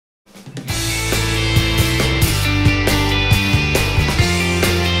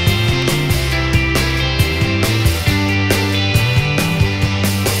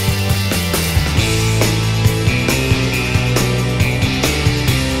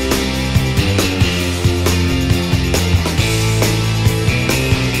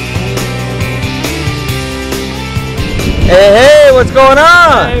Hey, what's going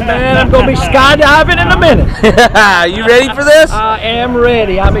on? Hey man, I'm going to be skydiving in a minute. You ready for this? I am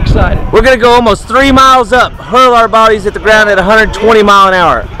ready. I'm excited. We're going to go almost 3 miles up, hurl our bodies at the ground at 120 miles an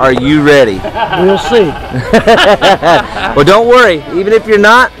hour. Are you ready? We'll see. Well, don't worry. Even if you're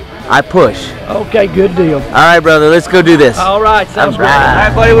not, I push. Okay, good deal. All right, brother. Let's go do this. All right, sounds great. All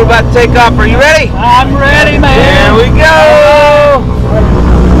right, buddy. We're about to take off. Are you ready? I'm ready, man. Here we go.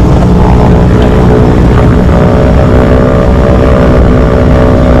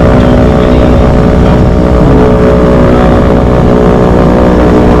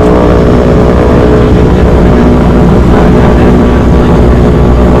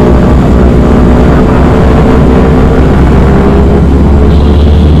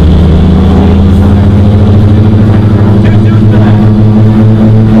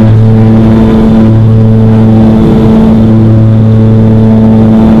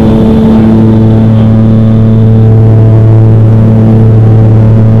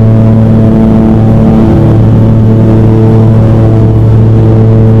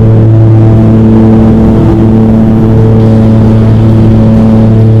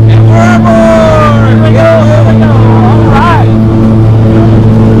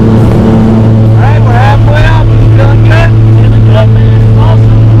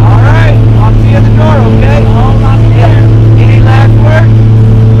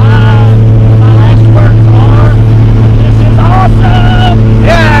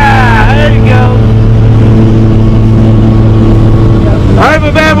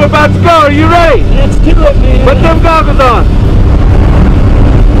 We're about to go. Are you ready? Let's do it, man. Put them goggles on.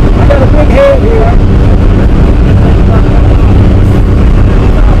 I got a big head here.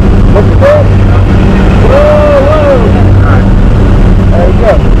 What's good? Whoa, whoa. There you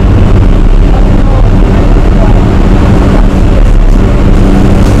go.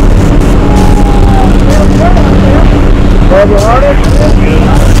 Grab your harness.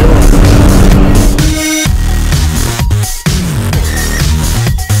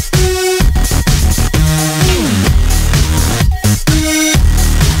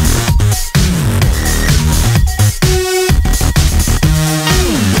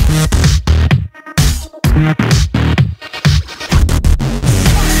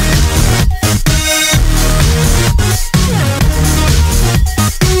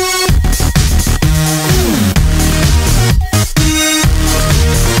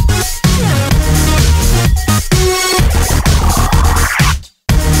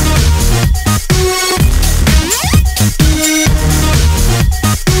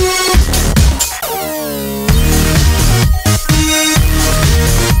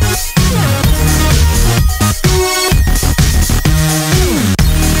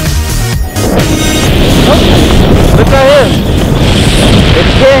 Look right here. If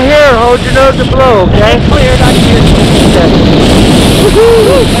you can't hear, hold your nose and blow, okay? Cleared, I can hear you.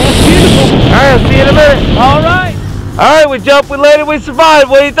 Woohoo! That's beautiful. Alright, I'll see you in a minute. All right. Alright, we jumped, we landed, we survived.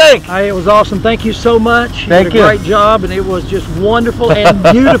 What do you think? Hey, it was awesome. Thank you so much. Thank did you. a great job, and it was just wonderful and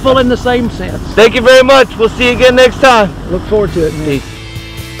beautiful in the same sense. Thank you very much. We'll see you again next time. Look forward to it, man. Peace.